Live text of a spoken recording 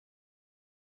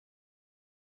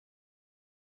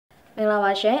မင်္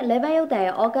ဂလာပါရှင်။ Level ရုပ်သံ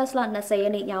ရဲ့ August လ20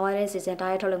ရက်နေ့ညပိုင်းစီစဉ်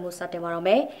တိုင်းထုတ်လွှင့်မှုစတင်ပါတော့မ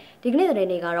ယ်။ဒီကနေ့သတ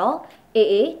င်းတွေကတော့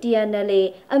AA TNLA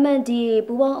MNDAA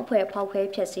ပူးပေါင်းအဖွဲ့ဖောက်ခွဲ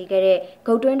ဖျက်ဆီးခဲ့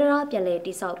တဲ့ဂုတ်တွင်းတရားပြန်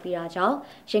လည်တိစောက်ပြီးတာကြော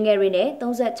င့်ရင်ငယ်တွေနဲ့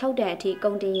36တန်အထိကု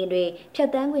န်တင်ရင်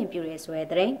တွေဖျက်တမ်းခွင့်ပြုရဲဆို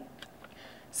တဲ့သတင်း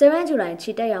။7 ဇူ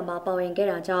လိုင်ချီတက်ရမှာပါဝင်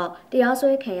ခဲ့တာကြောင့်တရား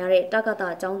စွဲခံရတဲ့တက္ကသို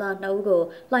လ်ကျောင်းသား2ဦး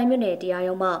ကိုလှိုင်မြို့နယ်တ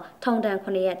ရားရုံးမှထောင်ဒဏ်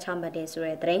9ရက်ချမှတ်တယ်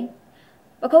ဆိုတဲ့သတင်း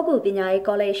။ပခုတ်ကူပညာ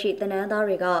ရေးကောလိပ်ရှိတနန်း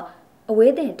သားတွေကအ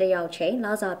ဝေးတင်တယောက်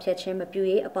ချိန်လာစာဖြတ်ချင်းမပြူ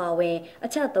ရေးအပါအဝင်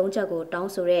အချက်3ချက်ကိုတော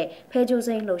င်းဆိုတဲ့ဖဲကျိုး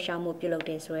စိမ်းလှုပ်ရှားမှုပြုလုပ်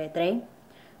တယ်ဆိုတဲ့သတင်း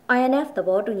။ INF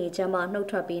သဘောတူညီချက်မှ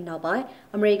နှုတ်ထွက်ပြီးနောက်ပိုင်း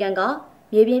အမေရိကန်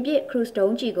ကမြေပြင်ပြစ်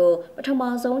ခရုစ်ဒုံးကြီးကိုပထ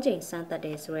မဆုံးချိန်စမ်းသပ်တ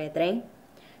ယ်ဆိုတဲ့သတင်း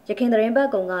။ရခိုင်သတင်းဘက်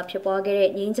ကောင်ကဖြစ်ပွားခဲ့တဲ့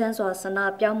ငြိမ်းချမ်းစွာဆန္ဒ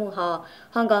ပြ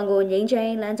မှုဟာဟောင်ကောင်ကိုငြိမ်းချ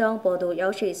မ်းလမ်းကြောင်းပေါ်သို့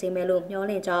ရောက်ရှိစေ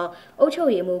မယ်လို့မျှော်လင့်ကြောင်းအုပ်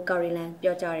ချုပ်ရေးမှူးကာရီ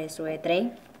လန်ပြောကြားရဲဆိုတဲ့သတင်း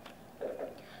။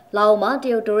လာအိုမှာ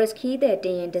တရုတ်တိုရစ်ခီးတဲ့တ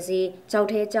င်ရင်တစည်းကြောက်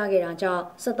ထဲကျခဲ့တာကြောင့်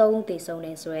73ဦးသေဆုံး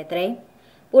တယ်ဆိုတဲ့သတင်း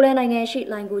။ပိုလန်နိုင်ငံရှိ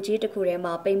လိုင်ကူကြီးတစ်ခုထဲ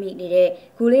မှာပိတ်မိနေတဲ့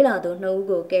ဂူလေးလာသူ2ဦး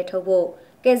ကိုကယ်ထုတ်ဖို့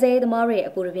ကယ်ဆယ်ရေးသမားတွေ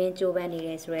အပူတပြင်းကြိုးပမ်းနေ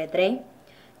တယ်ဆိုတဲ့သတင်း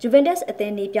။ Juventus အသ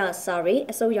င်းနီးပြစာရီ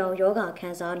အဆုတ်ရောင်ယောဂခံ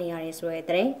စားနေရတယ်ဆို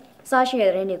တဲ့သတင်း။စရှိ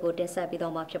တဲ့သတင်းတွေကိုတင်ဆက်ပြီး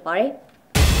တော့မှာဖြစ်ပါတယ်။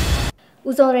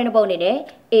ဦးစောရင်းပုံအနေနဲ့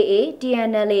AA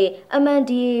TNLA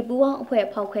MNDAA ပူးပေါင်းအဖွဲ့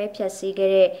ဖောက်ခွဲဖျက်ဆီးခဲ့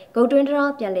တဲ့ဂုတ်တွင်း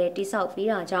တရားပြန်လည်တိစောက်ပြီး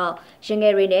တာကြောင့်ရင်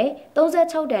ငယ်တွေနဲ့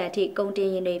36တန်အထိကုန်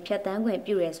တင်ရင်တွေဖျက်တမ်းခွင့်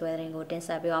ပြုရဲဆိုတဲ့သတင်းကိုတင်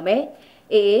ဆက်ပေးပါမယ်။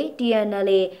 AA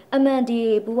TNLA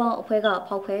MNDAA ပူးပေါင်းအဖွဲ့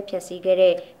ကဖောက်ခွဲဖျက်ဆီး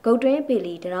ခဲ့တဲ့ဂုတ်တွ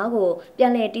င်းပေလီတရားကိုပြ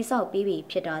န်လည်တိစောက်ပြီး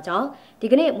ပြီဖြစ်တာကြောင့်ဒီ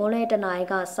ကနေ့မိုးလဲ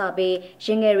တနာရီကစပြီးရ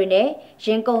င်ငယ်တွေနဲ့ရ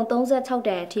င်ကုန်36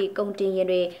တန်အထိကုန်တင်ရင်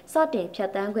တွေစ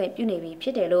တင်ဖျက်တမ်းခွင့်ပြုနေပြီဖြ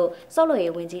စ်တယ်လို့စောက်လို့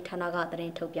ရေးဝန်ကြီးဌာနကသတ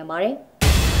င်းထုတ်ပြန်ပါတယ်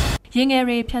။ရင်ငယ်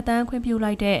တွေဖြတ်တန်းခွင့်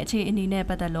ပြုလိုက်တဲ့အခြေအနေ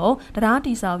နဲ့ပတ်သက်လို့တရားတ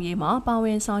ည်ဆောက်ရေးမှာပါဝ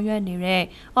င်ဆောင်ရွက်နေတဲ့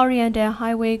Oriental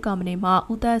Highway Company မှ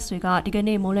ဦးသက်ဆွေကဒီက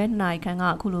နေ့မိုးလဲ2နာရီခန့်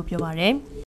ကအခုလိုပြောပါတယ်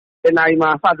။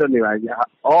တနာရီမှာစတွက်နေပါပြီ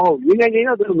။ရင်ငယ်ချ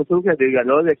င်းတော့သူတို့မဆုံးဖြတ်သေးဘူး။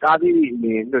လောလောဆယ်ကားသေးတွေ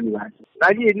အနေနဲ့လွတ်နေပါတယ်။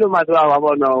ကားကြီးလွတ်မှသူက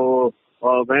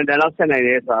ဘယ်နှစ်တန်လောက်ဆက်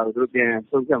နိုင်လဲဆိုတာ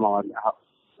ကိုသူတို့ပြန်ဆုံးဖြတ်မှာပါဗျ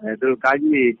။သူတို့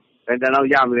ကားကြီးတွေဘယ်တန်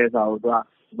လောက်ရမလဲဆိုတာကိုသူက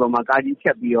ဒီပေါ်မှာကားကြီးဖြ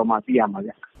တ်ပြီးတော့မှသိရမှာ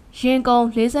ဗျ။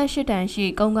ရင်ကုန်48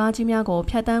တန်ရှိကုန်ကားကြီးများကို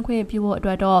ဖြတ်တန်းခွင့်ပြုဖို့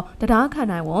အတွက်တော့တ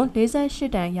ရားခံနိုင်ဝန်48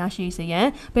တန်ရရှိစေရ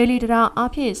န်ဘယ်လီတရားအ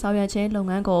ဖြစ်ဆောင်ရွက်ခြင်းလုပ်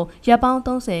ငန်းကိုရပ်ပေါင်း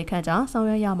30ခန့်ကြာဆောင်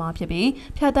ရွက်ရမှာဖြစ်ပြီး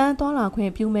ဖြတ်တန်းသွားလာခွ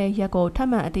င့်ပြုမဲ့ရက်ကိုထပ်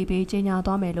မံအတည်ပြုကြေညာ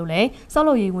သွားမယ်လို့လည်းစောက်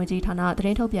လို့ရေးဝန်ကြီးဌာနသ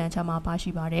တင်းထုတ်ပြန်ချက်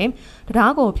မှာပါရှိပါတယ်။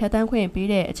တရားကိုဖြတ်တန်းခွင့်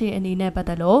ပေးတဲ့အခြေအနေနဲ့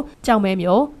ပတ်သက်လို့ကြောင်မဲ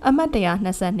မျိုးအမှတ်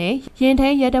120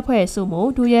ရင်ထဲရဲတပ်ဖွဲ့စု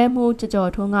မှုဒူရဲမှု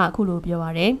ကြော်ထွန်းကအခု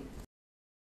လိုပြောပါတယ်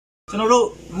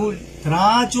ကျွန်တော်တို့အခု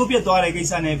တရားကျိုးပြတ်သွားတဲ့ကိစ္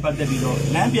စနဲ့ပတ်သက်ပြီးတော့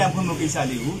လမ်းပြန်ဖွင့်မှုကိစ္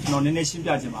စလေးကိုကျွန်တော်နည်းနည်းရှ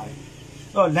င်းပြချင်ပါတယ်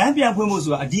။လမ်းပြန်ဖွင့်မှု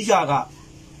ဆိုတာအဓိကက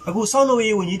အခုစောက်လို့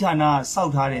ရေးဝန်ကြီးဌာနစော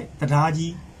က်ထားတဲ့တရား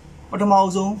ကြီးပထ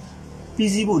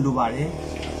မဆုံးပြီးစီးဖို့လိုပါတယ်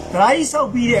။တရားကြီး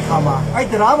စောက်ပြီးတဲ့အခါမှာ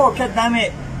တရားပေါ်ဖြတ်တန်း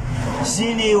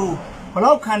မဲ့ရှင်တွေကိုဘ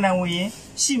လောက်ခံနိုင်ဝင်ရင်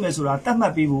ရှိမယ်ဆိုတာတတ်မှ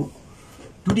တ်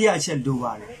ပေးဖို့ဒုတိယအချက်လိုပါ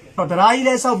တယ်။တရားကြီး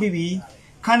လည်းစောက်ပြီးပြီ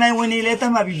ခံနိုင်ဝင်တွေလည်းတ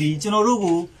တ်မှတ်ပြီးပြီကျွန်တော်တို့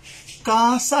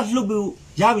ကိုကားဆက်လှုပ်ဖို့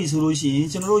ရပြီဆိုလို့ရှိ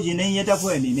ရင်ကျွန်တော်တို့ရင်ထဲရဲတပ်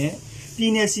ဖွဲ့အနေနဲ့ပြ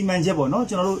ည်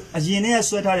နယ်စီမံချက်ပေါ့နော်ကျွန်တော်တို့အရင်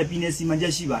နဲ့ဆွဲထားတဲ့ပြည်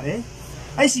နယ်စီမံချက်ရှိပါ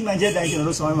တယ်အဲ့စီမံချက်တိုင်း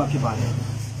ကျွန်တော်တို့ဆောင်ရွက်မှာဖြစ်ပါတယ်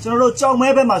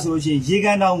ကျွန်တော်တို့ကြောက်မဲဘက်မှာဆိုလို့ရှိရင်ရေ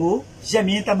ကန်တောင်ကိုရက်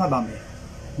မြင်းတတ်မှတ်ပါ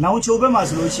မယ်နောင်ချိုဘက်မှာ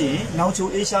ဆိုလို့ရှိရင်နောင်ချို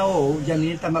အေးရှားကို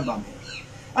ရက်မြင်းတတ်မှတ်ပါမယ်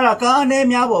အဲ့ဒါကား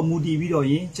အနေများပေါ်မူတည်ပြီးတော့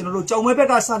ရင်ကျွန်တော်တို့ကြောက်မဲ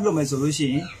ဘက်ကဆက်လွတ်မယ်ဆိုလို့ရှိ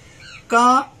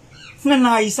ရင်ကား2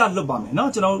နာရီစလွတ်ပါမယ်เน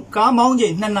าะကျွန်တော်ကားမောင်း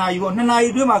ချိန်2နာရီပေါ့2နာရီ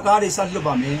အတွင်းမှာကားတွေစလွတ်ပါ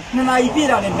မယ်2နာရီပြ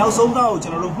ည့်တာနဲ့နောက်ဆုံးကားကိုကျွ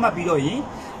န်တော်တို့မှတ်ပြီးတော့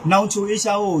ရင်နောင်ချို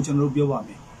အေးရှားကိုကျွန်တော်တို့ပြောပါမ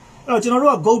ယ်အဲ့တော့ကျွန်တော်တို့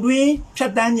ကဂုတ်တွင်းဖြ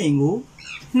တ်တန်းချိန်ကို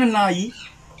2နာ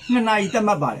ရီ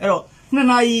သတ်မှတ်ပါတယ်အဲ့တော့2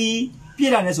နာရီပြ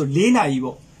ည့်တာနဲ့ဆို4နာရီ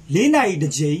ပေါ့4နာရီ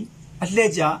တစ်ချိန်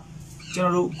အလှည့်ကျ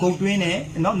ကျွန်တော်တို့ဂုတ်တွင်း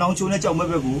နဲ့နောင်ချို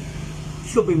နဲ့ကြောက်မဲဘက်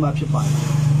ကိုလွတ်ပေးမှာဖြစ်ပါတ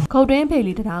ယ်ခုတ်တွ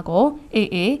င်းဖေလီတရားကို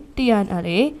AA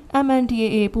TNLA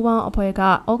MNDAA ပူးပေါင်းအဖွဲ့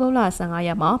ကဩဂုတ်လ15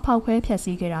ရက်မှာဖောက်ခွဲဖျက်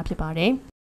ဆီးခဲ့တာဖြစ်ပါတယ်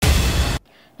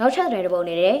။နောက်ထပ်တဲ့ပုံ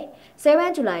နေတဲ့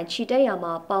7 ဇူလိုင်ချီတက်ရ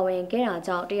မှာပါဝင်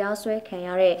ခဲ့တာကြောင့်တရားစွဲခံရ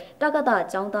တဲ့တက္ကသိုလ်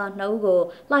ကျောင်းသား2ဦး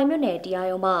ကိုလှိုင်မြို့နယ်တ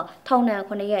ရားရုံးမှထောင်ဒဏ်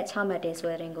9ရက်ချမှတ်တယ်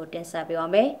ဆိုတဲ့တင်ကိုတင်ဆက်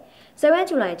ပေးပါမယ်။7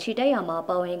 ဇူလိုင်ချီတက်ရ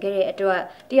မှာပါဝင်ခဲ့တဲ့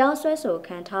အတွက်တရားစွဲ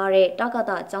ဆိုခံထားတဲ့တက္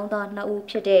ကသိုလ်ကျောင်းသား2ဦး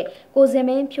ဖြစ်တဲ့ကိုစင်မ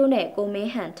င်းဖြိုးနဲ့ကို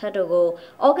မင်းဟန်ထက်တို့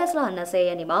ကိုဩဂတ်စ်လ20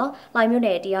ရက်နေ့မှာလှိုင်မြို့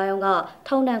နယ်တရားရုံးက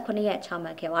ထောင်ဒဏ်9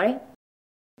ရက်ချမှတ်ခဲ့ပါတယ်။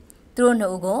သူတို့နှ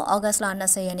စ်ဦးကိုဩဂတ်စ်လ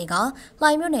20ရက်နေ့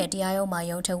ကလှိုင်မြို့နယ်တရားရုံးမှာ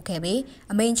ရုံးထုတ်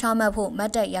ခဲ့ပြီးအမိန့်ချမှတ်ဖို့မ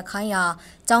တ်တပ်ရ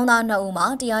ခိုင်ရာကျောင်းသား2ဦး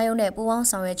မှာတရားရုံးနဲ့ပူးပေါ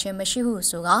င်းဆောင်ရွက်ခြင်းမ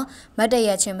ရှိဟုဆိုကမတ်တပ်ရ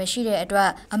ခြင်းမရှိတဲ့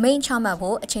အတွက်အမိ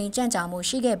န့်ချမှတ်ဖို့အချိန်ကြန့်ကြာမှု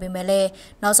ရှိခဲ့ပေမဲ့လ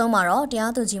ည်းနောက်ဆုံးမှာတော့တ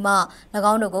ရားသူကြီးမှ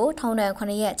၎င်းတို့ကိုထောင်ဒဏ်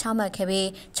9ရက်ချမှတ်ခဲ့ပြီး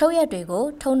ချုပ်ရက်တွေကို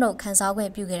ထုံးနှုတ်ခန်းစားခွ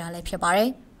င့်ပြုခဲ့တာလည်းဖြစ်ပါတယ်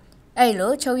။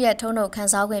 အဲ့လိုချုပ်ရက်ထုံးနှုတ်ခ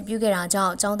န်းစားခွင့်ပြု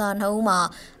ခဲ့တာကြောင့်ចောင်းသား2ဦး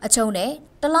မှာအချုံ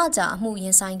နဲ့တလကြာအမှု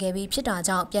ရင်ဆိုင်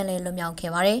ခဲ့ပြီးဖြစ်တာကြောင့်ပြန်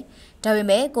လည်လွတ်မြောက်ခဲ့ပါတယ်။ဒါပေ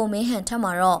မဲ့ကိုမင်းဟန်ထက်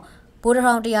မှာတော့ဗိုလ်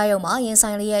ထောင်တရားရုံးမှာ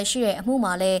ရင်ဆိုင်လျက်ရှိတဲ့အမှု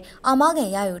မှာလည်းအာမခံ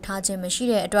ရယူထားခြင်းမ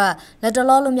ရှိတဲ့အတွက်လက်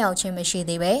တလောလွတ်မြောက်ခြင်းမ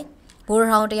ရှိသေးပဲ။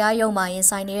ဗိုလ်ထောင်တရားရုံးမှာရင်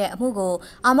ဆိုင်နေတဲ့အမှု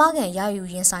ကိုအာမခံ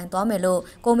ရယူရင်ဆိုင်သွားမယ်လို့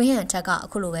ကိုမင်းဟန်ထက်က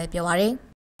အခုလိုပဲပြောပါတယ်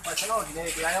။ကျွန်တော်ဒီနေ့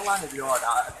တရားရုံး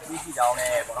ကနေပြီးတော့ဒါအပြီးစီတောင်းနေ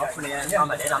ပေါ့နော်ခုနှစ်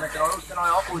ရက်မှလည်းဒါပေမဲ့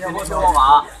ကျွန်တော်ရောကိုယ်စီပြောက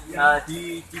ဒီ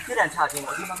ပြည်တံချခြ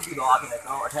င်းကိုအတိမမပြုတော့အပြင်လည်းကျွန်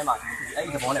တော်အထက်မှာအဲ့ဒီ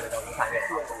သဘောနဲ့ပဲကျွန်တော်ဆိုင်ခဲ့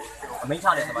အမိန့်ချ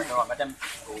တဲ့ဆိုမှကျွန်တော်မ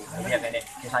တက်ဟိုနေရာပဲ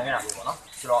နဲ့ဆိုင်ခဲ့တာမျိုးပေါ့နော်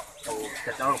ဆိုတော့ဟို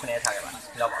ကျွန်တော်တို့ခုနှစ်ရက်ချခဲ့ပါလား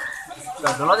ဒီလောက်ပါလော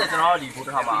လောဆယ်ကျွန်တော်ဒီဘိုးတ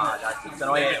စ်ခါမှာဒါကျွန်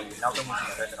တော်ရဲ့နောက်တစ်မှု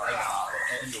ရှိတယ်ကျွန်တော်အဲ့ဒါ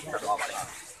အဲ့ဒီကို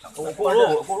ဆက်သွားပါလိမ့်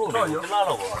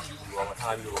ကိုတို့တော့ရုံးလာတော့ပေါ့ဒီဟို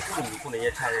မထားပြီးတော့ခုခုနှစ်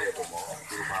ရက်ချရတဲ့ပုံပေါ့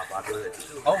ဒီမှာဗာပြောတယ်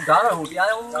ဟုတ်ဒါတော့ဟိုတ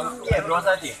ရားရုံးရဲ့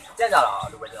process ကြီးကြက်ကြတာ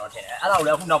လို့ပဲကျွန်တော်ထင်တယ်အဲ့ဒါကိုလ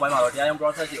ည်းအခုနောက်ပိုင်းမှာတော့တရားရုံး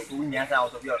process ကြီးကိုညံဆန်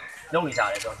အောင်ဆိုပြီးတော့လုပ်နေကြ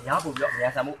တယ်ဆိုတော့တရားပို့ပြီးတော့ညံ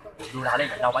ဆန်မှုလိုလာလိမ့်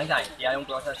မယ်နောက်ပိုင်းကျရင်တရားရုံး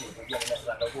process ကြီးကိုပြန်နေဆို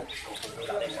တာလုပ်ဖို့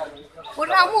လိုလာလိမ့်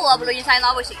မယ်ဘိုးထောင်မှုကဘယ်လိုရင်ဆိုင်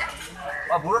သွားဖို့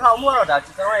ရှိလဲဘိုးထောင်မှုကတော့ဒါ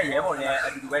ကျွန်တော်ရဲ့ရဲဘော်နဲ့အ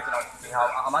တူတူပဲ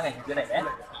ကျွန်တော်ဒီဟာအမကန်ယူပြနေ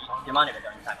တယ်ဒီမှာနေပဲ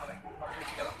ကျွန်တော်ရင်ဆိုင်ပါမယ်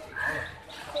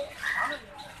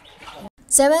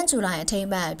7 ဇူလိုင်အထိ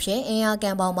မ်းအမှတ်အဖြစ်အင်အားက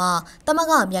န်ပေါင်မှာတမ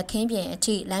ကမြက်ခင်းပြင်အ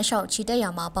ထိလမ်းလျှောက်ချီတက်ရ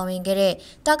မှာပါဝင်ခဲ့တဲ့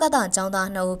တက္ကသကျောင်းသား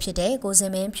2ဦးဖြစ်တဲ့ကို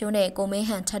စင်မင်းဖြိုးနဲ့ကိုမင်း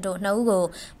ဟန်ထက်တို့2ဦး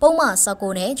ကိုပုံမှန်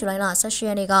19နဲ့ဇူလိုင်လ18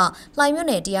ရက်နေ့ကလှိုင်မြို့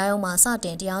နယ်တရားရုံးမှာစတ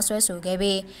င်တရားစွဲဆို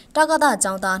ခဲ့ပြီးတက္ကသ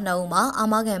ကျောင်းသား2ဦး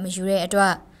မှာအာမခံမယူတဲ့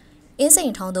အတွက်အ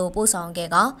င်းစိန်ထောင်သို့ပို့ဆောင်ခဲ့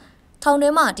ကထောင်ထဲ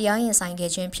မှာတရားရင်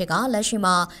ဆိုင်ခဲ့ခြင်းဖြစ်ကလက်ရှိ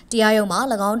မှာတရားရုံးမှာ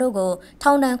၎င်းတို့ကို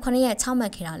ထောင်ဒဏ်9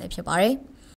ရက်ချမှတ်ခဲ့တာလည်းဖြစ်ပါတယ်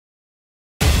။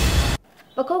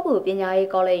ပခုတ်ကူပညာ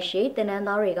ရေးကောလိပ်ရှိတင်နန်း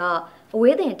သားတွေကအ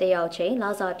ဝေးတင်တက်ရောက်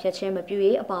ချိန်လာစာဖြတ်ချင်းမပြု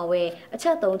ရေးအပါအဝင်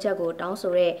အချက်3ချက်ကိုတော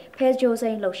င်းဆို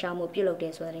တဲ့ဖဲဂျိုစိန်လှုပ်ရှားမှုပြုလုပ်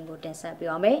တဲ့ဆိုတဲ့တင်ကိုတင်ဆက်ပေး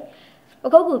ပါမယ်။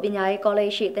ပခုတ်ကူပညာရေးကောလိ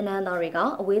ပ်ရှိတင်နန်းသားတွေ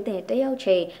ကအဝေးတင်တက်ရောက်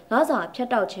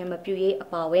ချိန်လာစာဖြတ်တောက်ချင်းမပြုရေး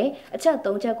အပါအဝင်အချက်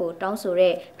3ချက်ကိုတောင်းဆို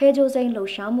တဲ့ဖဲဂျိုစိန်လှုပ်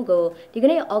ရှားမှုကိုဒီ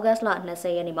ကနေ့ဩဂတ်စ်လ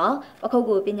20ရက်နေ့မှာပခုတ်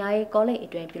ကူပညာရေးကောလိပ်အ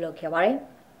တွင်းပြုလုပ်ခဲ့ပါတယ်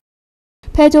။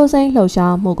ဖဲကျိုးစိန်လှုပ်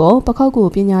ရှားမှုကို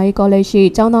ပခုတ်ကူပညာရေးကောလိပ်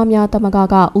ရှိကျောင်းသားများသမဂ္ဂ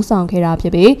ကဦးဆောင်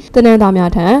ခဲ့တာဖြစ်ပြီးတနင်္လာများ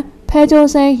ထံဖဲ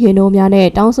ကျိုးစိန်ရင်တို့များ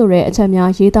နဲ့တောင်းဆိုတဲ့အချက်များ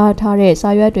ရေးသားထားတဲ့စာ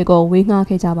ရွက်တွေကိုဝေငှ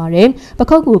ခဲ့ကြပါတယ်။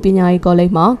ပခုတ်ကူပညာရေးကောလိ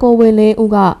ပ်မှာကိုဝင်းလင်းဦး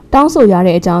ကတောင်းဆို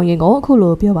ရတဲ့အကြောင်းရင်းကိုအခု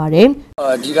လိုပြောပါတယ်။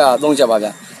အဓိက3ချက်ပါဗျ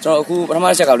။ကျွန်တော်အခုပထ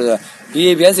မတစ်ချက်ကလို့ဆို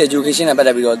BABS education နဲ့ပတ်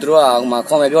သက်ပြီးတော့သူတို့ကဟိုမှာ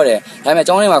ခေါ်မယ်ပြောတယ်။ဒါပေ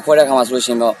မဲ့ကျောင်းထဲမှာခွဲတဲ့ခါမှာ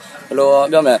ဆိုလို့ရှိရင်တော့ဘယ်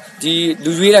လိုပြောမလဲဒီလူ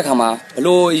ရွေးတဲ့ခါမှာ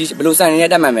ဘယ်လို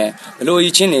စိုင်နေတက်မှတ်မယ်ဘယ်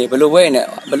လိုချင်းနေဘယ်လိုဘွဲနဲ့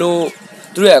ဘယ်လို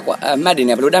သူတို့ရဲ့အမှတ်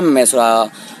တွေနဲ့ဘယ်လိုတက်မှတ်မယ်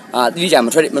ဆိုတာတိကျမ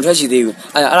ထွက်ရှိသေးဘူး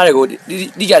။အဲ့ဒါတွေ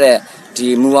ကိုတိကျတဲ့ဒီ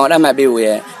မူအောင်တက်မှတ်ပေးဖို့ရ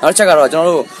ယ်နောက်တစ်ချက်ကတော့ကျွန်တော်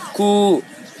တို့ခု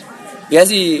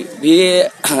BSc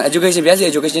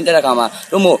education တက်တဲ့ခါ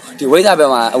မှာတို့မို့ဒီဝိဇ္ဇာဘက်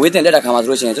မှာအဝေးတင်တက်တဲ့ခါမှာဆို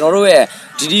လို့ရှိရင်ကျွန်တော်တို့ရဲ့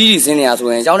ဒီစင်းနေရဆို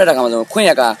ရင်ကျောင်းတက်တဲ့ခါမှာဆိုခွ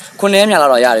င့်ရက်က9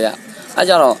ရက်မြလာတော့ရ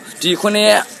တယ်ဗျအဲကြောင့်တော့ဒီ9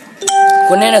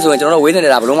ရက်နဲ့ဆိုရင်ကျွန်တော်တို့ဝေးတင်တ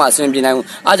က်တာဘယ်လုံးမှအဆင်ပြေနိုင်ဘူး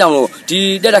အဲကြော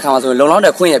င့်လို့ဒီတက်တဲ့ခါမှာဆိုရင်လုံလောက်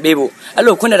တဲ့ခွင့်ရပေးဖို့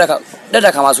အဲ့လိုခွင့်တက်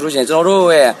တဲ့ခါမှာဆိုလို့ရှိရင်ကျွန်တော်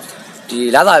တို့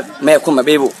ရဲ့ဒီလာသာမဲ့ခွင့်မ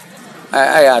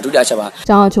ပေးဖို့အဲ့ဒုတိ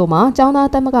ယချက်ပါကျောင်းအချို့မှာကျောင်း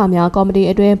သားသမဂ္ဂများကော်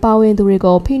မတီအတွင်းပါဝင်သူ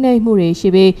တွေကိုဖိနှိပ်မှုတွေရှိ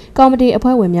ပြီးကော်မတီအ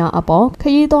ဖွဲ့ဝင်များအပေါ်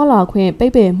ခရီးသွားလာခွ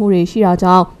င့်ပိတ်ပင်မှုတွေ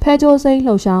ရှိတာကြောင့်ဖဲကျိုးစိမ်း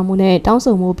လှုပ်ရှားမှုနဲ့တော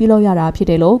င်းဆိုမှုပြုလုပ်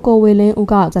ရတာဖြစ်တယ်လို့ကိုဝေလ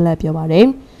င်းဦးကဆက်လက်ပြောပါ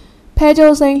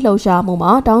တယ်ဖဲကျိုးစိမ်းလှုပ်ရှား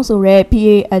မှုမှာတောင်းဆိုတဲ့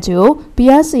BASU,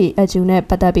 BSc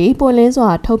နဲ့ပတ်သက်ပြီးပွင့်လင်း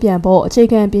စွာထုတ်ပြန်ဖို့အ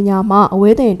ခြေခံပညာမှာအ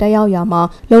ဝေးတင်တက်ရောက်ရာ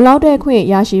မှာလုံလောက်တဲ့ခွ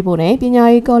င့်ရရှိဖို့နဲ့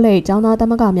ပညာရေးကောလိပ်ကျောင်းသားသ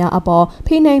မဂ္ဂများ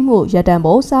အပေါ်ဖိနှိပ်မှုရပ်တန့်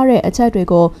ဖို့စတဲ့အချက်တွေ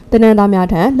ကိုတင်နန်း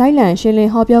သားများထံလိုက်လံရှင်းလ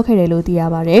င်းဟောပြောခဲ့တယ်လို့သိ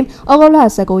ရပါတယ်။ဩဂုတ်လ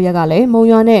19ရက်ကလည်း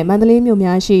မုံရွာနဲ့မန္တလေး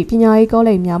မြို့များရှိပညာရေး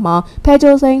ကောလိပ်များမှာဖဲ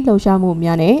ကျိုးစိမ်းလှုပ်ရှားမှု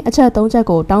များနဲ့အချက်3ချက်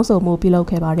ကိုတောင်းဆိုမှုပြုလုပ်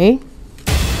ခဲ့ပါတယ်။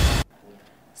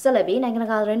ဆက်လက်ပြီးနိုင်ငံတ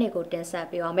ကာသတင်းတွေကိုတင်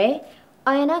ဆက်ပေးပါမယ်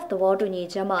။ INF သဘောတူညီ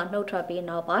ချက်မှ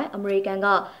နှုတ်ထွက်ပြီးနောက်ပိုင်းအမေရိကန်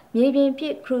ကမြေပြင်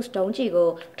ပစ်ခရုစ်ဒုံးကျည်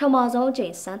ကိုပထမဆုံးအကြိ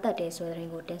မ်စမ်းသပ်တဲ့ဆိုတဲ့သတ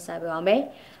င်းကိုတင်ဆက်ပေးပါမယ်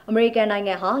။အမေရိကန်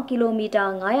နိုင်ငံဟာကီလိုမီတာ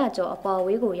900ကျော်အကွာအ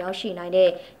ဝေးကိုရောက်ရှိနိုင်တဲ့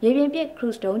မြေပြင်ပစ်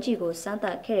ခရုစ်ဒုံးကျည်ကိုစမ်း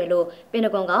သပ်ခဲ့တယ်လို့ပင်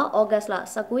တဂွန်ကဩဂတ်စ်လ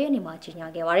19ရက်နေ့မှာကြေညာ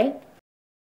ခဲ့ပါတယ်။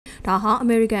ဒါဟာ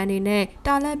အမေရိကန်အနေနဲ့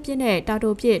တာလက်ပစ်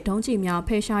နဲ့တာတိုပစ်ဒုံးကျည်များဖ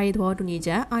ယ်ရှားရေးသ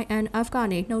ဘောတူညီချက် INF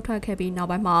ကနေနှုတ်ထွက်ခဲ့ပြီးနောက်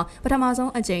ပိုင်းမှာပထမ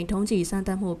ဆုံးအကြိမ်ဒုံးကျည်စမ်း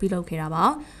သပ်မှုပြုလုပ်ခဲ့တာပါ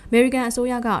။အမေရိကန်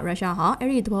အစိုးရကရုရှားဟာအဲ့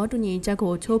ဒီသဘောတူညီချက်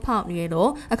ကိုချိုးဖောက်နေရလို့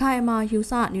အခိုင်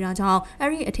အမာယူဆနေတာကြောင့်အဲ့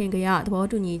ဒီအထင်ကရသဘော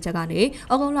တူညီချက်ကနေဩ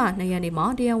ဂုတ်လ2ရက်နေ့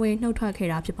မှာတရားဝင်နှုတ်ထွက်ခဲ့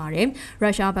တာဖြစ်ပါတယ်။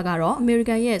ရုရှားဘက်ကတော့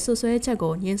အမေရိကန်ရဲ့ဆွဆွဲချက်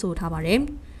ကိုညှင်းဆိုထားပါတယ်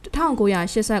။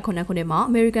 1989ခုနှစ်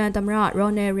မှာအမေရိကန်သမ္မတ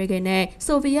ရော်နယ်ရေဂင်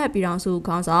နဲ့ဆိုဗီယက်ပြည်ထောင်စု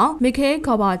ခေါင်းဆောင်မီခေး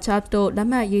ဂေါ်ဘာချပ်တို့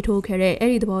လက်မှတ်ရေးထိုးခဲ့တဲ့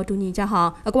အဲ့ဒီသ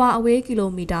ဘောတူညီချက်ဟာအကွာအဝေးကီလို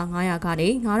မီတာ900ကနေ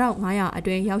9500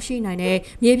အတွင်းရောက်ရှိနိုင်တဲ့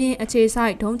မြေပြင်အခြေစို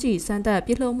က်ဒုံးကျည်စမ်းသပ်ပ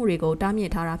စ်လွှတ်မှုတွေကို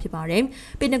တားမြစ်ထားတာဖြစ်ပါတယ်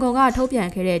။ပင်တဂွန်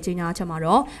ကထုတ်ပြန်ခဲ့တဲ့ကြေညာချက်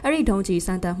မှာတော့အဲ့ဒီဒုံးကျည်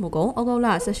စမ်းသပ်မှုကိုဩဂုတ်လ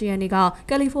18ရက်နေ့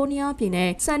ကကယ်လီဖိုးနီးယားပြည်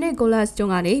နယ်ဆန်နစ်ကိုလတ်ကျွ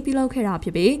န်းကနေပြုလုပ်ခဲ့တာဖြ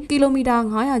စ်ပြီးကီလိုမီတာ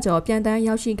900ကျော်ပြန်တ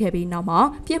န်းရောက်ရှိခဲ့ပြီးနောက်မှာ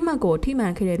ပြစ်မှတ်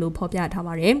ကိုထိမှန်ခဲ့တယ်လို့ဖော်ပြထားပါ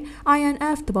တယ်။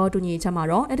 INF သဘောတူညီချက်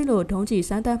မှာတော့အဲ့ဒီ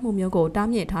လိုဒုံးကျည်စမ်းသပ်မှုမျိုးကိုတား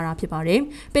မြစ်ထားတာဖြစ်ပါတယ်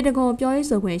။ပင်တဂွန်ပြော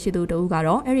ရေးဆိုခွင့်ရှိသူတဦးက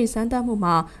တော့အဲ့ဒီစမ်းသပ်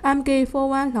မှုမှာ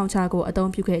MK41 လောင်ချာကိုအ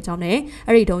သုံးပြုခဲ့ကြောင်းနဲ့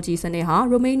အဲ့ဒီဒုံးကျည်စ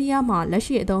နစ်ဟာရိုမေးနီးယားမှာ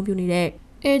လက်ရှိအသုံးပြုနေတဲ့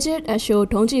Agent Asho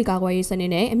ဒုံးကျည်ကာကွယ်ရေးစ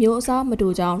နစ်နဲ့အမျိုးအစား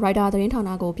မတူကြောင်းရိုက်တာသတင်းဌာ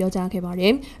နကိုပြောကြားခဲ့ပါတ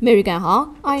ယ်။အမေရိကန်ဟာ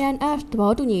INF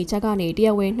သဘောတူညီချက်ကနေတ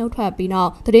ရားဝင်နှုတ်ထွက်ပြီးနောက်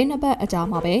သတင်းနှစ်ပတ်အကြာ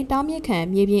မှာပဲတားမြစ်ခံ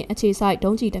မြေပြင်အခြေစိုက်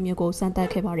ဒုံးကျည်တစ်မျိုးကိုစမ်းသပ်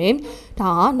ခဲ့ပါတယ်။ဒါ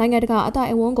ဟာနိုင်ငံတကာအတို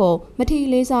င်းအဝန်းကိုမထီ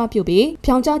လေးစား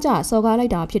ပြုပြီးဖြောင်ကျကျစော်ကား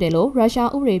လိုက်တာဖြစ်တယ်လို့ရုရှား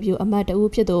ဥပဒေပြုအမတ်တဦး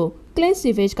ဖြစ်သူ Clint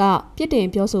Savage ကပြစ်တင်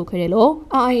ပြောဆိုခဲ့တယ်လို့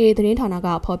RIA သတင်းဌာန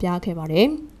ကဖော်ပြခဲ့ပါတယ်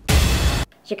။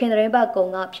ရခိုင်သတင်းပတ်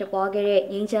ကုံကဖြစ်ပွားခဲ့တဲ့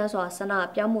ငြိမ်းချမ်းစွာဆန္ဒ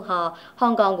ပြမှုဟာဟော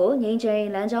င်ကောင်ကိုငြိမ်းချ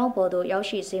မ်းလမ်းကြောင်းပေါ်သို့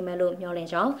ရောက်ရှိစေမယ်လို့မျှော်လ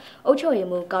င့်ကြောင်းအုပ်ချုပ်ရေး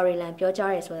မှူးကာရီ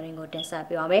လန်ပြောကြားတဲ့ဆိုတဲ့သတင်းကိုတင်ဆက်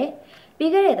ပေးပါမယ်။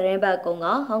ပြီးခဲ့တဲ့သတင်းပတ်ကုံက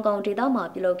ဟောင်ကောင်ဒေသမှာ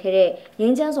ပြုလုပ်ခဲ့တဲ့ငြိ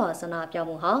မ်းချမ်းစွာဆန္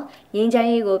ဒပြမှုဟာငြိမ်းချ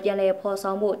မ်းရေးကိုပြန်လည်ဖော်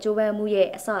ဆောင်ဖို့ကြိုးပမ်းမှုရဲ့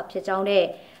အစဖြစ်ကြောင်းနဲ့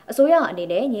အစိုးရ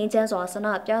အနေနဲ့ငြိမ်းချမ်းစွာဆန္ဒ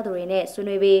ပြသူတွေနဲ့ဆွေး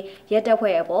နွေးပြီးရက်တပ်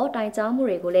ဖွဲ့အပေါ်တိုင်ကြား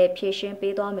မှုတွေကိုလည်းဖြေရှ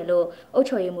င်းပေးသွား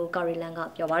မယ်လို့အုပ်ချုပ်ရေးမှူးကာရီလန်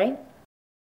ကပြောပါတယ်။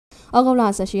ဩဂုတ်လ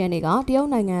18ရက်နေ့ကတရုတ်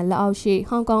နိုင်ငံလက်အောက်ရှိ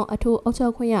ဟောင်ကောင်အထူးအုပ်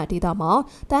ချုပ်ခွင့်ရဒေသ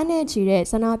မှာတန်းနဲ့ချီတဲ့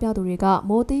ဆန္ဒပြသူတွေက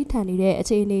မိုးသီးထန်နေတဲ့အ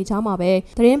ခြေအနေကြား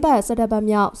မှာပဲသတင်းပတ်17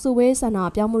ပတ်မြောက်စုဝေးဆန္ဒ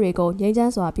ပြမှုတွေကိုငြိ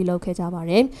မ်းချမ်းစွာပြုလုပ်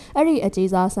ခဲ့ကြပါတယ်။အဲ့ဒီအကြီး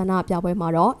စားဆန္ဒပြပွဲ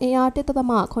မှာတော့အင်အား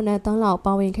1.8 တန်း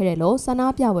လောက်ပါဝင်ခဲ့တယ်လို့ဆန္ဒ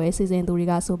ပြပွဲစီစဉ်သူ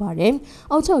တွေကဆိုပါတယ်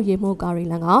။အုပ်ချုပ်ရေးမှူးကာရီ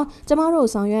လန်ကကျ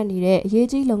မတို့ဆောင်ရွက်နေတဲ့အ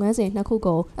ရေးကြီးလုပ်ငန်းစဉ်2ခု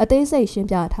ကိုအသေးစိတ်ရှင်း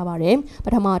ပြထားပါတယ်။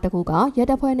ပထမတစ်ခု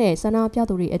ကရဲတပ်ဖွဲ့နဲ့ဆန္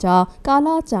ဒပြသူတွေ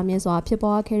အကြားကာလကြာမြင့်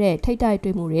စွာဖြစ်ပွားခဲ့တဲ့ထိတ်တိုက်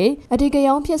တွေ့မှုတွေအဓိက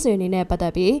ရုဏ်းဖြစ်စဉ်တွေနဲ့ပတ်သ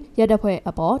က်ပြီးရဲ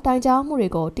တပ်ဖွဲ့အပေါ်တိုင်ကြားမှု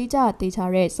တွေကိုတိကျသေ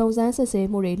ချာတဲ့စုံစမ်းစစ်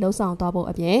ဆေးမှုတွေလှုံ့ဆော်သွားဖို့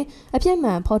အပြင်အဖြစ်မှ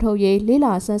န်ဖော်ထုတ်ရေးလေး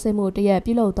လာဆန်းစစ်မှုတရက်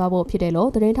ပြုလုပ်သွားဖို့ဖြစ်တယ်လို့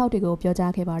သတင်းထောက်တွေကိုပြော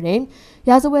ကြားခဲ့ပါတယ်။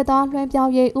ရာဇဝတ်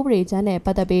သားလွှဲပြောင်းရေးဥပဒေကြမ်းနဲ့ပ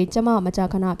တ်သက်ပြီးကျမမကြာ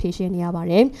ခဏဖြေရှင်းနေ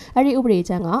ရပါတယ်။အဲ့ဒီဥ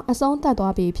ပဒေကြမ်းကအဆုံး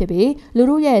သတ်သွားပြီဖြစ်ပြီးလူ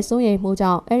ထုရဲ့စိုးရိမ်မှု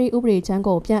ကြောင့်အဲ့ဒီဥပဒေကြ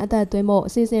မ်းကိုပြန်အသက်သွင်းဖို့အ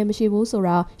စီအစဉ်မရှိဘူးဆိုတာ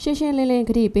ရှင်းရှင်းလင်းလင်း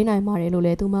ကတိပေးနိုင်ပါတယ်လို့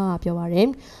လည်းသူမကပြောပါတယ်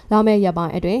။လာမယ့်ရက်ပို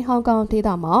င်းအတွင်းဟောင်ကောင်ဒေသ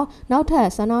မှာနောက်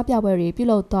ထပ်ဆန္ဒပြပွဲတွေပြု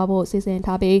လုပ်သွားဖို့စီ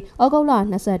စဉ်ထားပြီးဩဂုတ်လ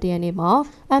21ရက်နေ့မှာ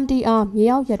MNDAA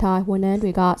မြေရောက်ရထားဝန်ထ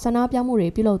မ်းတွေကဆန္ဒပြမှု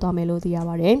တွေပြုလုပ်သွားမယ်လို့သိရ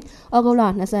ပါတယ်။ဩဂုတ်လ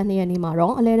22ရက်နေ့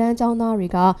မှာတော့အလဲတန်းကျောင်းသား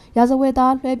တွေကရာဇဝတ်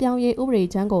သားလွှဲပြောင်းရေးဥ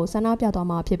ပဒေကြမ်းကိုဆန္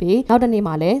ဒပြသွားမှာဖြစ်ပြီးနောက်တစ်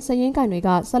နေ့မှာလည်းစည်ရင်းကန်တွေက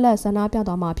ဆက်လက်ဆန္ဒပြ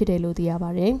သွားမှာဖြစ်တယ်လို့သိ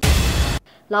ရပါတယ်။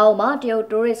လာအိုမှာ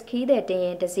တရုတ်တိုးရစ်ခီးတဲ့တင်ရ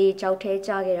င်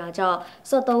တစီကြောက်ထဲကျခဲ့တာကြောင့်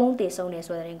73ဦးသေဆုံး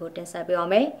တယ်ဆိုတဲ့သတင်းကိုတင်ဆက်ပေးပါ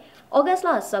မယ်။ဩဂတ်စ်လ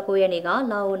19ရက်နေ့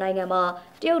ကလာအိုနိုင်ငံမှာ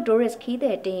တရုတ်တိုးရစ်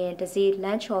ခီးတဲ့တင်ရင်တစီလ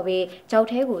မ်းချော်ပြီးကြောက်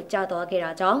ထဲကိုကျသွားခဲ့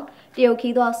တာကြောင့်တရုတ်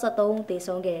ခီးသွား73ဦးသေ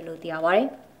ဆုံးခဲ့တယ်လို့သိရပါတယ်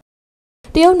။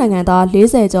တရုတ်နိုင်ငံသား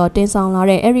40ကျော်တင်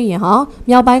ဆောင်လာတဲ့အဲ့ဒီရန်ဟာ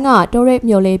မြောက်ပိုင်းကတို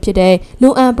ရစ်မြို့လေးဖြစ်တဲ့လူ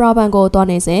အန်ပရာဘန်ကိုသွား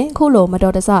နေစဉ်ခုလို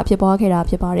မတော်တဆဖြစ်ပွားခဲ့တာ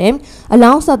ဖြစ်ပါတယ်။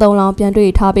အလောင်း73လောင်းပြန်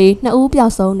တွေ့ထားပြီး2ဦးပျော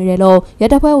က်ဆုံးနေ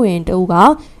တယ်လို့ရဲတပ်ဖွဲ့ဝင်တဦးက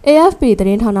AFP သတ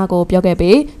င်းဌာနကိုပြောခဲ့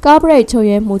ပြီးကားဘရိတ်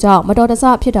ချို့ယွင်းမှုကြောင့်မတော်တ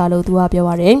ဆဖြစ်တာလို့သူကပြောပါ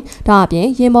တယ်။ဒါ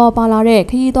အပြင်ရင်ပေါ်ပါလာ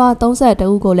တဲ့ခရီးသွား32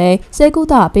ဦးကိုလ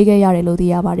ည်းစေကုသပေးခဲ့ရတယ်လို့သိ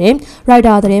ရပါတယ်။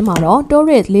ရိုက်တာသတင်းမှာတော့တို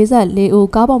ရစ်44ဦး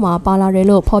ကားပေါ်မှာပါလာ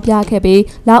တယ်လို့ဖော်ပြခဲ့ပြီး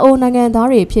လာအိုနိုင်ငံ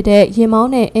သားတွေဖြစ်တဲ့ရင်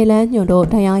မောင်းနဲ့အလန်းညွ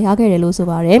န့်တို့ဒဏ်ရာရခဲ့တယ်လို့ဆို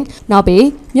ပါတယ်။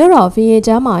နောက်ပြီးမြို့တော်ဗီ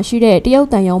ယင်ကျမ်းမှာရှိတဲ့တရုတ်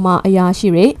တန်ယုံမှအရာရှိ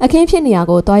တွေအခင်းဖြစ်နေရာ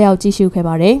ကိုတွားရောက်ကြည့်ရှု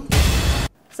ခဲ့ပါတယ်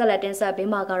။ဆက်လက်တင်ဆက်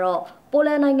ပေးမှာကတော့ပို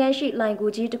လန်နိုင်ငံရှိလိုင်ကူ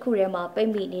ကြီးတစ်ခုထဲမှာပိတ်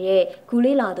မိနေ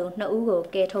တဲ့ဂူလေးလာသူ2ဦး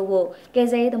ကိုကယ်ထုတ်ဖို့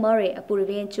ကယ်ဆယ်ရေးသမားတွေအပူရ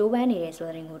ပင်းကြိုးပမ်းနေတဲ့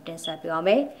ဆိုတဲ့သတင်းကိုတင်ဆက်ပေးပါမ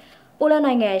ယ်။ပိုလန်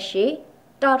နိုင်ငံရှိ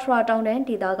တာထရာတောင်တန်း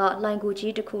ဒေသက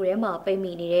လိုင်ကူကြီးတစ်ခုထဲ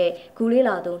မှာပိတ်မိနေတဲ့ဂူ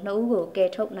လေးလာသူ2ဦးကိုကယ်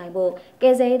ထုတ်နိုင်ဖို့က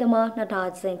ယ်ဆယ်ရေးသမား2ဒါ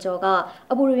ဇင်ကျော်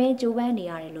ကအပူရပင်းကြိုးပမ်းနေ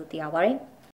ရတယ်လို့သိရပါတယ်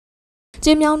။ကျ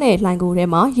င်းမြောင်းတဲ့လိုင်ကူထဲ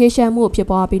မှာရေရှမ်း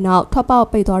မှုဖြစ်ပွားပြီးနောက်ထွက်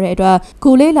ပေါက်ပိတ်သွားတဲ့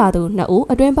အတွက်ဂူလေးလာသူ2ဦး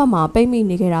အတွင်းဘက်မှာပိတ်မိ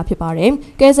နေခဲ့တာဖြစ်ပါတယ်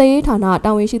။ကယ်ဆယ်ရေးဌာန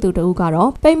တာဝန်ရှိသူတို့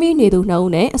ကတော့ပိတ်မိနေသူ2ဦး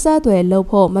နဲ့အဆက်အသွယ်လုပ်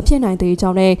ဖို့မဖြစ်နိုင်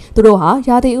သေးကြောင်း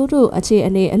နဲ့သူတို့ဟာရာသီဥတုအခြေ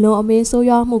အနေအလွန်အမ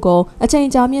င်းဆိုးရွားမှုကိုအ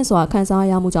ချိန်ကြာမြင့်စွာခံ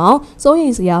စားရမှုကြောင့်စိုးရိ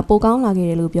မ်စရာပိုကောင်းလာ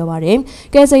ခဲ့တယ်လို့ပြောပါတယ်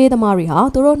။ကယ်ဆယ်ရေးသမားတွေဟာ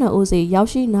သူတို့2ဦးစီ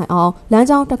ရောက်ရှိနိုင်အောင်လမ်း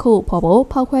ကြောင်းတစ်ခုဖော်ဖို့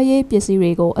ဖောက်ခွဲရေးပစ္စည်း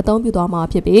တွေကိုအသုံးပြုသွား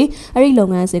မှာဖြစ်ပြီးအဲ့ဒီလုပ်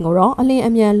ငန်းစဉ်ကိုတော့အလင်းအ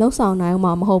မြန်လှုပ်ဆောင်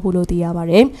နိုင်မှာမဟုတ်ဘူးလို့သိရ ပါ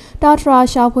တယ်။တာထရာ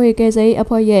ရှာဖွေကယ်ဆယ်ရေးအ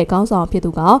ဖွဲ့ရဲ့ခေါင်းဆောင်ဖြစ်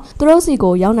သူကသူတို့စီ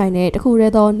ကိုရောက်နိုင်တဲ့တခုတ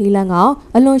ည်းသောနီလန်က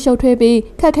အလွန်ရှုပ်ထွေးပြီး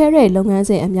ခက်ခဲတဲ့လုပ်ငန်း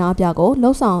စဉ်အများအပြားကို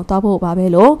လှုပ်ဆောင်သွားဖို့ပါပဲ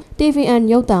လို့ TVN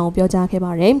ရုပ်သံကိုပြောကြားခဲ့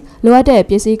ပါတယ်။လိုအပ်တဲ့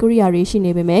ပစ္စည်းကိရိယာတွေရှိ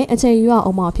နေပေမဲ့အချိန်ယူရ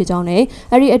အောင်မှဖြစ်ကြောင်းနဲ့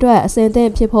အဲ့ဒီအတွက်အစင်သင့်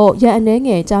ဖြစ်ဖို့ရန်အနေင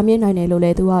ယ်ကြာမြင့်နိုင်တယ်လို့လ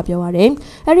ည်းသူကပြောပါတယ်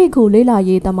။အဲ့ဒီခုလေးလာ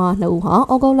ရေးသမား2ဦးဟာ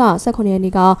ဩဂုတ်လ18ရက်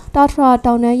နေ့ကတာထရာ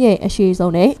တောင်တန်းရဲ့အရှိ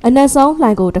ဆုံးနဲ့အနက်ဆုံး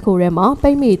လှိုင်ကိုတစ်ခုထဲမှာပိ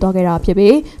တ်မိသွားခဲ့တာဖြစ်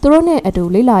ပြီးသူတို့နဲ့အတူ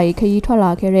လေးလာရေးခရီးထွက်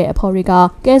လာခဲ့တဲ့အဖော်တွေက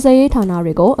ကယ်ဆယ်ရေးဌာန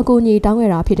တွေကိုအကူအညီတောင်း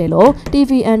ခဲ့တာဖြစ်တယ်လို့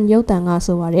TVN ရုပ်သံက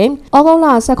ဆိုပါတယ်။ဩဂုတ်လ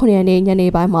18ရက်နေ့ညနေ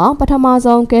ပိုင်းမှာပထမ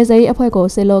ဆုံးကယ်ဆယ်ရေးအဖွဲ့ကို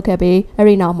ဆေးလုပ်ခဲ့ပြီးအဲ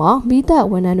ဒီနောက်မှာမိသက်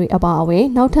ဝန်ထမ်းတွေအပါအဝင်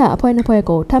နောက်ထပ်အဖွဲ့2ဖွဲ့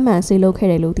ကိုထပ်မံဆေးလုပ်ခဲ့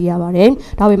တယ်လို့သိရပါတယ်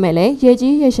။ဒါပေမဲ့လည်းရေ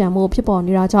ကြီးရေရှမ်းမှုဖြစ်ပေါ်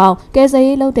နေတာကြောင့်ကယ်ဆယ်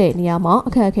ရေးလုပ်တဲ့နေရာမှာ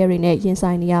အခက်အခဲတွေနဲ့ရင်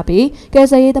ဆိုင်နေရပြီးကယ်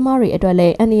ဆယ်ရေးသမားတွေအတွက်လ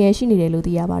ည်းအန္တရာယ်ရှိနေတယ်လို့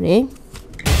သိရပါတယ်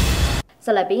။ဆ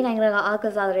က်လက်ပြီးနိုင်ငံတကာအားက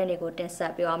စားသတင်းတွေကိုတင်ဆ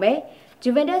က်ပေးပါမယ်။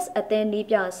 Juventus အသင်းနီး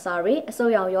ပြစာရီအ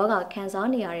ဆိုးရောင်ယောဂခံစား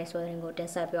နေရတဲ့ဆိုတဲ့သတင်းကိုတင်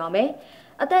ဆက်ပေးပါမယ်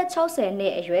။အသက်60နှ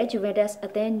စ်အရွယ် Juventus အ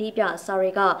သင်းနီးပြစာ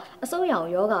ရီကအဆိုးရောင်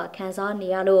ယောဂခံစားနေ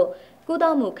ရလို့ကုသ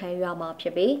မှုခံယူရမှာဖြ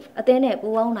စ်ပြီးအသင်းနဲ့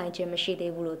ပူးပေါင်းနိုင်ခြင်းမရှိ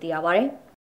သေးဘူးလို့သိရပါတယ်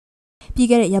။ပြီး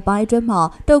ခဲ့တဲ့ရက်ပိုင်းအတွင်းမှာ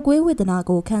တုပ်ကွေးဝေဒနာ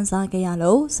ကိုခံစားခဲ့ရ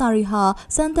လို့စာရီဟာ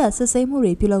စမ်းသပ်စစ်ဆေးမှု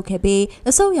တွေပြုလုပ်ခဲ့ပြီး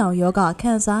အဆုတ်ရောင်ယောဂ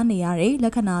ခံစားနေရတဲ့လ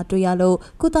က္ခဏာတွေ့ရလို့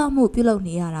ကုသမှုပြုလုပ်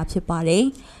နေရတာဖြစ်ပါတယ်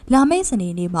။လာမယ့်စနေ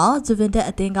နေ့မှာဂျူဗင်တက်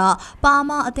အသင်းကပါ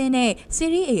မာအသင်းနဲ့စီ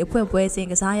ရီအေအဖွဲ့ပွဲစဉ်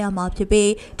ကစားရမှာဖြစ်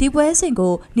ပြီးဒီပွဲစဉ်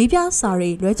ကိုနီးပြစာရီ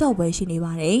လွဲချော်ပွဲရှိနေ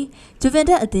ပါတယ်။ဂျူဗင်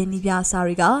တက်အသင်းနီးပြစာ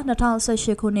ရီက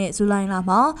2018ခုနှစ်ဇူလိုင်လ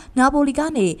မှာနာပိုလီက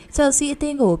နေချက်လ်ဆီအသ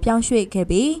င်းကိုပြောင်းရွှေ့ခဲ့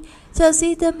ပြီးချက်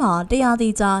စီးသင်းမှာတရားသီ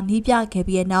ကြာနီးပြခဲ့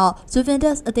ပြီးတဲ့နောက်ဂျူဗင်တ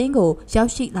က်အသင်းကိုရော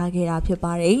က်ရှိလာခဲ့တာဖြစ်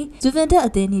ပါတယ်။ဂျူဗင်တက်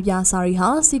အသင်းနီးပြစာရီဟာ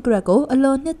စီဂရက်ကိုအ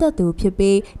လွန်နှစ်သက်သူဖြစ်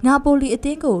ပြီးနာပိုလီအသ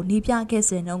င်းကိုနီးပြခဲ့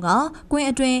စဉ်တုန်းကကွင်း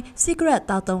အတွင်းစီဂရက်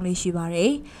တောက်သုံးလေးရှိပါတ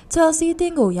ယ်။ချက်စီးသ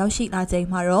င်းကိုရောက်ရှိလာချိန်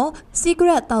မှာတော့စီဂ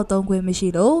ရက်တောက်သုံးခွင့်မရှိ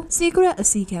လို့စီဂရက်အ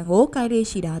စီခံကိုကိုက်လေး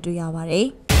ရှိတာတွေ့ရပါတယ်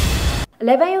။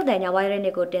 11ရုပ်သံညပိုင်းရက်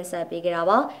နေ့ကိုတင်ဆက်ပေးကြတာ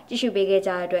ပါကြည့်ရှုပေးခဲ့ကြ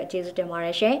တဲ့အတွက်ကျေးဇူးတင်ပါတ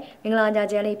ယ်ရှင်မင်္ဂလာည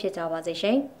ချမ်းလေးဖြစ်ကြပါစေရှ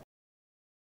င်